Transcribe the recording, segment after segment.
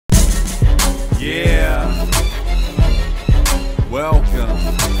Yeah. Welcome.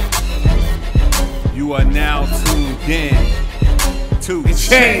 You are now tuned in to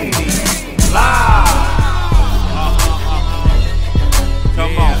Cheney Live.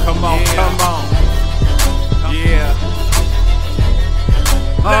 Come on, come on, come on. Yeah.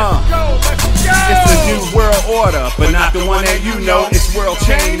 Let's go, let's go. It's a new world order, but not the one that you know. It's World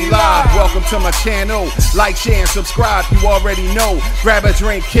Cheney Live. Welcome to my channel. Like, share, and subscribe. You already know. Grab a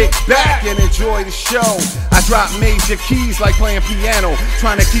drink, kick back, and enjoy the show. I drop major keys like playing piano,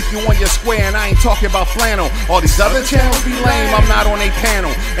 trying to keep you on your square, and I ain't talking about flannel. All these other channels be lame, I'm not on a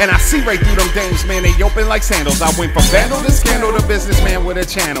panel. And I see right through them dames, man, they open like sandals. I went from vandal to scandal to businessman with a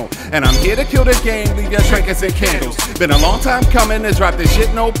channel. And I'm here to kill the game, leave your trinkets and candles. Been a long time coming to drop this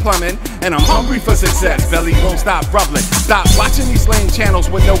shit, no plumbing. And I'm hungry for success, belly won't stop rumbling. Stop watching these lame channels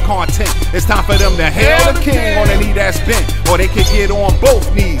with no content. It's time for them to hail the king on a knee that's bent. Or they could get on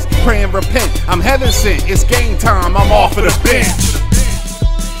both knees, pray and repent. I'm heaven sent, it's game time, I'm off of the bench.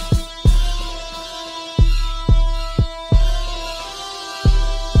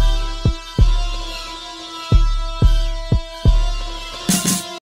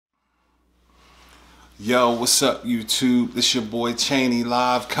 Yo, what's up YouTube? This your boy Cheney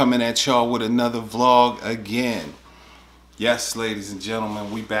Live coming at y'all with another vlog again. Yes, ladies and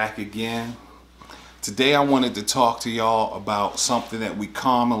gentlemen, we back again. Today I wanted to talk to y'all about something that we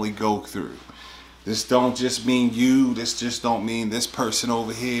commonly go through. This don't just mean you, this just don't mean this person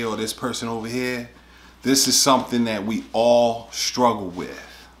over here or this person over here. This is something that we all struggle with.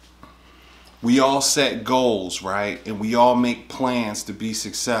 We all set goals, right? And we all make plans to be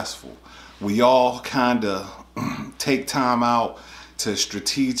successful. We all kind of take time out to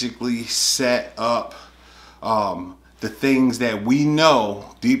strategically set up the things that we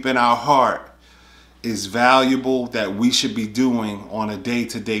know deep in our heart is valuable that we should be doing on a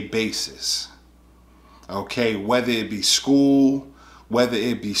day-to-day basis. Okay, whether it be school, whether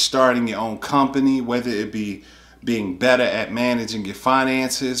it be starting your own company, whether it be being better at managing your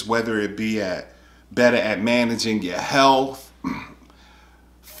finances, whether it be better at managing your health,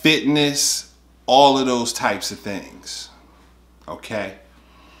 fitness, all of those types of things. Okay?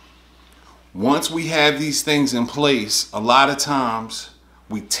 Once we have these things in place, a lot of times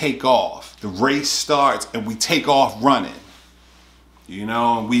we take off. The race starts and we take off running. You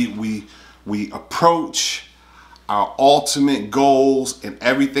know, we approach our ultimate goals and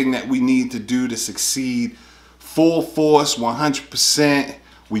everything that we need to do to succeed full force, 100%.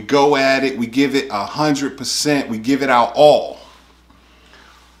 We go at it, we give it 100%, we give it our all.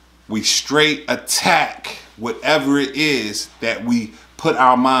 We straight attack whatever it is that we put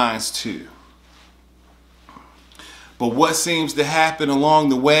our minds to. But what seems to happen along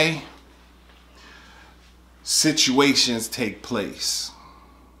the way? Situations take place.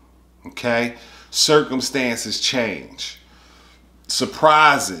 Okay? Circumstances change.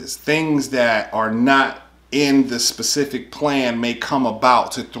 Surprises, things that are not in the specific plan may come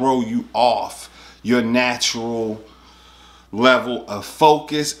about to throw you off your natural level of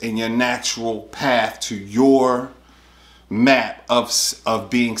focus and your natural path to your map of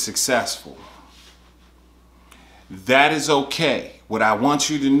being successful. That is okay. What I want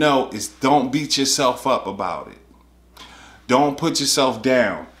you to know is don't beat yourself up about it. Don't put yourself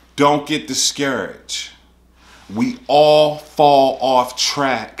down. Don't get discouraged. We all fall off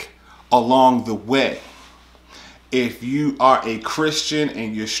track along the way. If you are a Christian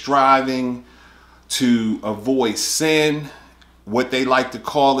and you're striving to avoid sin, what they like to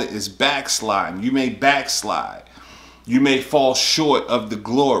call it is backsliding. You may backslide. You may fall short of the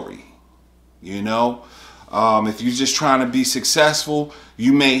glory. You know, if you're just trying to be successful,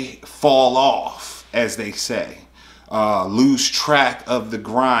 you may fall off, as they say. Lose track of the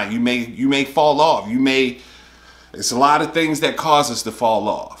grind. You may fall off. It's a lot of things that cause us to fall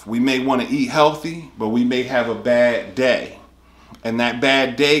off. We may want to eat healthy, but we may have a bad day. And that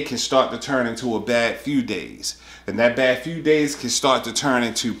bad day can start to turn into a bad few days. And that bad few days can start to turn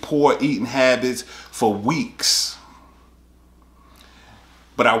into poor eating habits for weeks.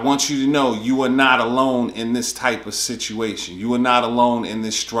 But I want you to know you are not alone in this type of situation. You are not alone in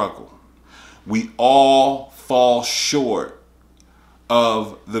this struggle. We all fall short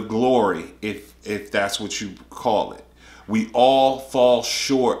of the glory, if that's what you call it. We all fall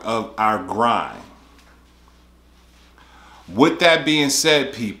short of our grind. With that being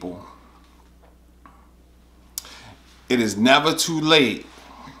said, people, it is never too late.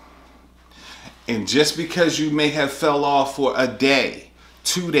 And just because you may have fell off for a day,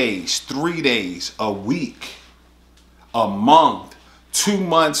 2 days, 3 days, a week, a month, 2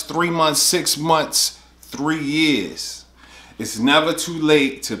 months, 3 months, 6 months, 3 years, it's never too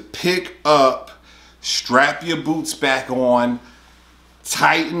late to pick up strap your boots back on,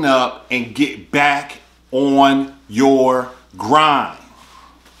 tighten up, and get back on your grind.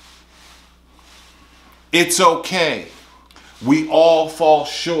 It's okay. We all fall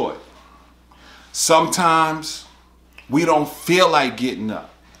short. Sometimes we don't feel like getting up.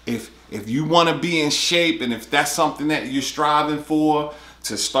 If you want to be in shape, and if that's something that you're striving for,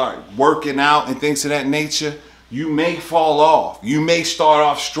 to start working out and things of that nature, you may fall off. You may start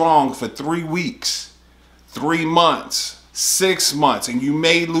off strong for 3 weeks, 3 months, 6 months, and you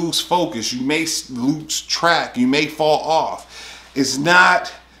may lose focus. You may lose track. You may fall off. It's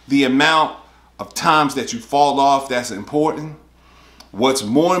not the amount of times that you fall off that's important. What's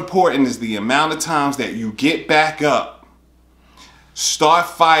more important is the amount of times that you get back up, start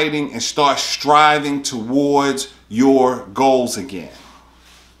fighting, and start striving towards your goals again.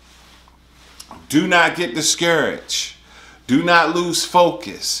 Do not get discouraged. Do not lose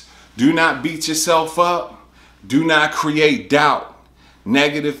focus. Do not beat yourself up. Do not create doubt,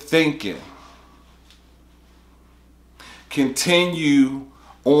 negative thinking. Continue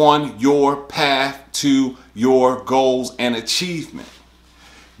on your path to your goals and achievement.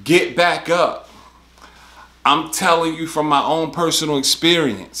 Get back up. I'm telling you from my own personal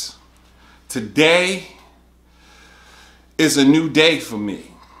experience, today is a new day for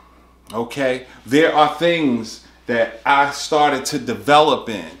me, okay? There are things that I started to develop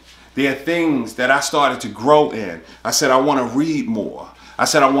in. There are things that I started to grow in. I said I want to read more. I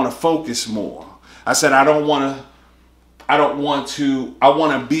said I want to focus more. I said I don't want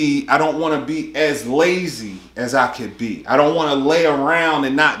to be as lazy as I could be. I don't want to lay around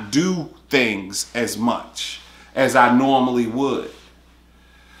and not do things as much as I normally would.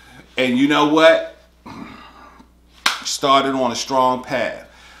 And you know what? Started on a strong path.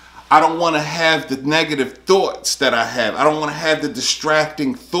 I don't want to have the negative thoughts that I have. I don't want to have the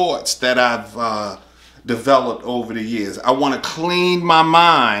distracting thoughts that I've developed over the years. I want to clean my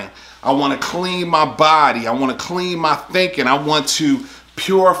mind. I want to clean my body. I want to clean my thinking. I want to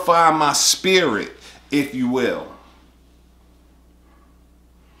purify my spirit, if you will.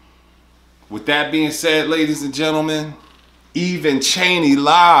 With that being said, ladies and gentlemen, even Cheney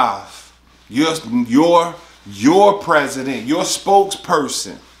Live, your president, your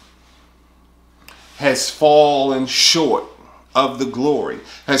spokesperson, has fallen short of the glory,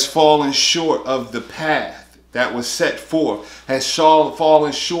 has fallen short of the path that was set forth, has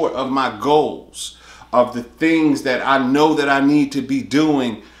fallen short of my goals, of the things that I know that I need to be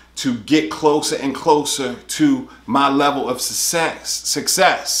doing to get closer and closer to my level of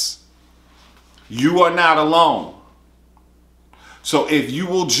success. You are not alone. So if you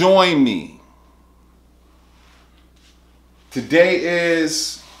will join me, today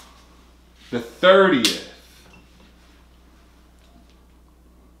is the 30th.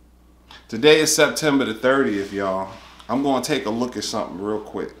 Today is September the 30th, y'all. I'm going to take a look at something real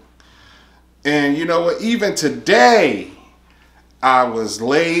quick. And you know what? Even today, I was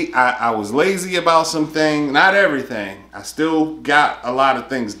late. I was lazy about some things. Not everything. I still got a lot of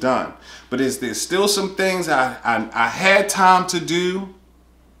things done. But there's still some things I had time to do.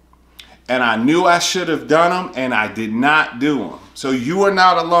 And I knew I should have done them. And I did not do them. So you are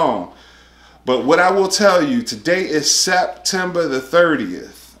not alone. But what I will tell you, today is September the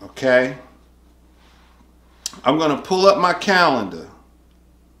 30th. Okay? I'm going to pull up my calendar.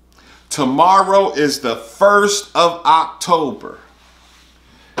 Tomorrow is the 1st of October.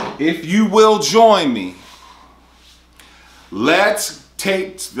 If you will join me, let's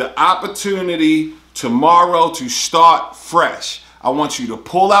take the opportunity tomorrow to start fresh. I want you to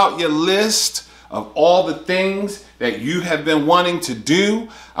pull out your list of all the things that you have been wanting to do.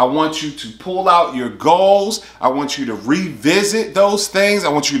 I want you to pull out your goals. I want you to revisit those things. I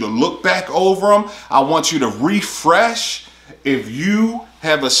want you to look back over them. I want you to refresh. If you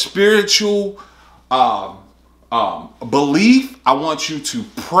have a spiritual belief, I want you to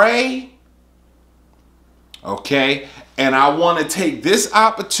pray. Okay? And I want to take this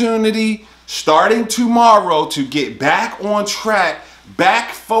opportunity starting tomorrow to get back on track,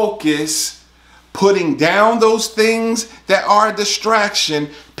 back focus, putting down those things that are a distraction,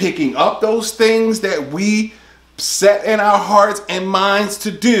 picking up those things that we set in our hearts and minds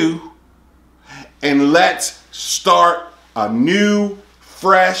to do, and let's start a new,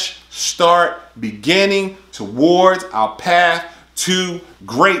 fresh start, beginning towards our path to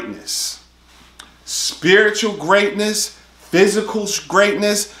greatness. Spiritual greatness, physical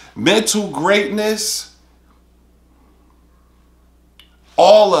greatness, mental greatness,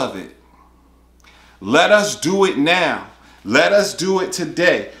 all of it. Let us do it now. Let us do it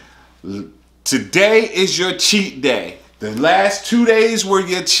today. Today is your cheat day. The last 2 days were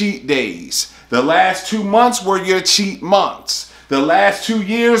your cheat days. The last 2 months were your cheat months. The last 2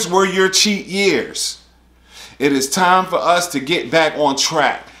 years were your cheat years. It is time for us to get back on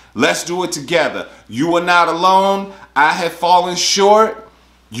track. Let's do it together. You are not alone. I have fallen short.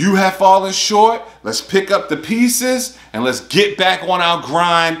 You have fallen short. Let's pick up the pieces and let's get back on our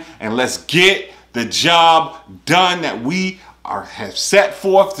grind and let's get the job done that we have set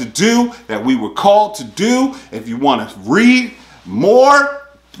forth to do, that we were called to do. If you want to read more,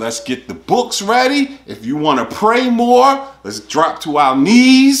 let's get the books ready. If you want to pray more, let's drop to our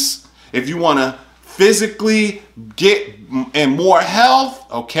knees. If you want to physically get in more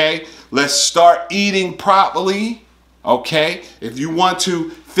health, okay, let's start eating properly, okay? If you want to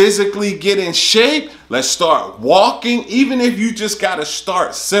physically get in shape, let's start walking. Even if you just got to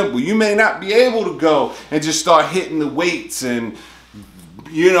start simple. You may not be able to go and just start hitting the weights and,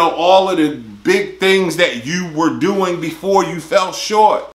 you know, all of the big things that you were doing before you fell short.